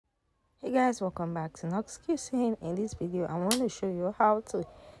Hey guys, welcome back to Nox Cuisine. In this video I want to show you how to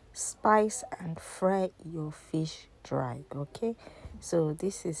spice and fry your fish dry. Okay, so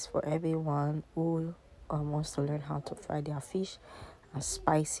this is for everyone who wants to learn how to fry their fish and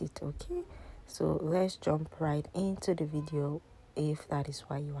spice it. Okay, so let's jump right into the video if that is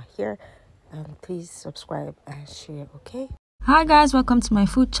why you are here, and please subscribe and share. Okay. Hi guys, welcome to my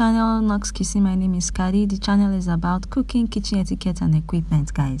food channel Nox Cuisine. My name is Kadi. The channel is about cooking, kitchen etiquette and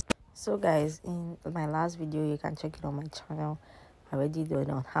equipment, guys. So guys, in my last video, you can check it on my channel. I already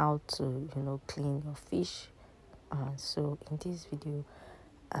did on how to clean your fish. So in this video,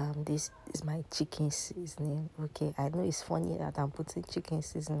 this is my chicken seasoning. Okay, I know it's funny that I'm putting chicken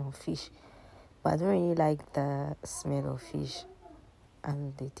seasoning on fish, but I don't really like the smell of fish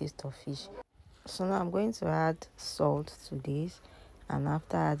and the taste of fish. So now I'm going to add salt to this, and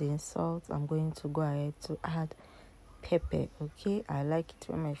after adding salt, I'm going to go ahead to add pepper. Okay, I like it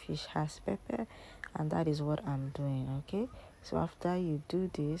when my fish has pepper, and that is what I'm doing. Okay, so after you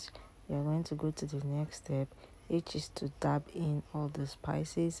do this, you're going to go to the next step, which is to dab in all the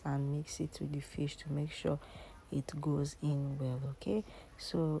spices and mix it with the fish to make sure it goes in well. Okay,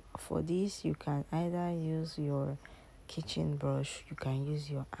 so for this you can either use your kitchen brush, you can use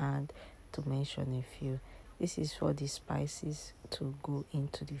your hand to mention a few. This is for the spices to go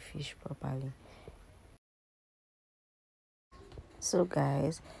into the fish properly. So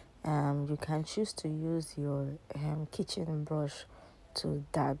guys, you can choose to use your kitchen brush to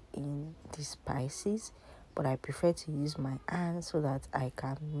dab in the spices, but I prefer to use my hand so that I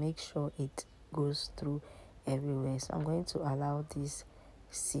can make sure it goes through everywhere. So I'm going to allow this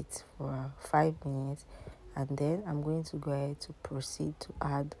sit for 5 minutes, and then I'm going to go ahead to proceed to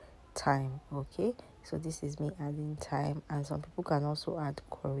add thyme. Okay, so this is me adding thyme, and some people can also add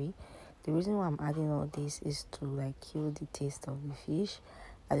curry. The reason why I'm adding all this is to kill the taste of the fish.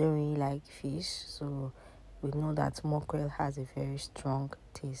 I don't really like fish, so we know that mackerel has a very strong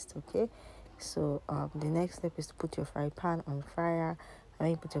taste. Okay, so the next step is to put your fry pan on fire. And when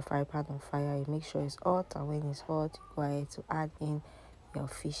you put your fry pan on fire, you make sure it's hot, and when it's hot, you go ahead to add in your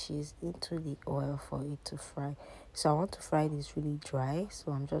fishes into the oil for it to fry. So I want to fry this really dry,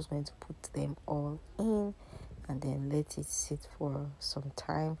 so I'm just going to put them all in and then let it sit for some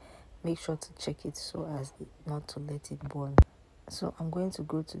time. Make sure to check it so as not to let it burn. So I'm going to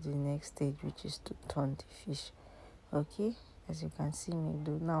go to the next stage, which is to turn the fish. Okay, as you can see me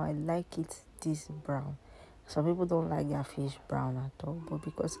do now, I like it this brown. Some people don't like their fish brown at all, but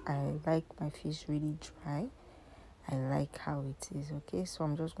because I like my fish really dry, I like how it is. Okay, so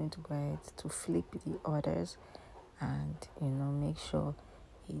I'm just going to go ahead to flip the others and make sure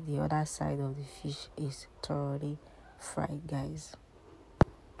the other side of the fish is thoroughly fried, guys.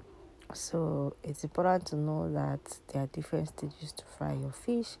 So it's important to know that there are different stages to fry your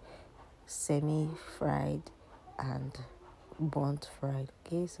fish: semi-fried and burnt fried.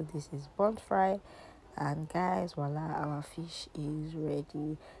 Okay, so this is burnt fried, and guys, voila, our fish is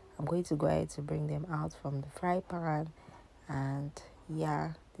ready. I'm going to go ahead to bring them out from the fry pan, and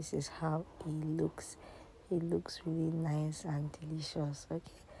yeah, this is how it looks. It looks really nice and delicious.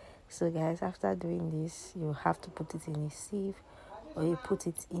 Okay, so guys, after doing this, you have to put it in a sieve, or you put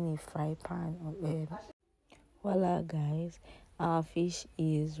it in a fry pan. Voila, guys, our fish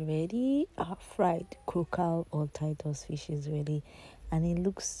is ready. Our fried Mackerel or Titus fish is ready, and it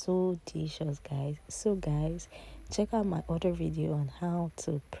looks so delicious, guys. So guys, check out my other video on how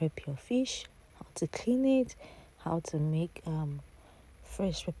to prep your fish, how to clean it, how to make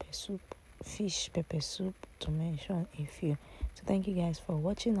fresh pepper soup, fish pepper soup, to mention a few. So thank you guys for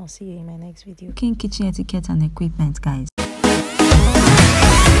watching. I'll see you in my next video. Cooking, kitchen etiquette and equipment, guys.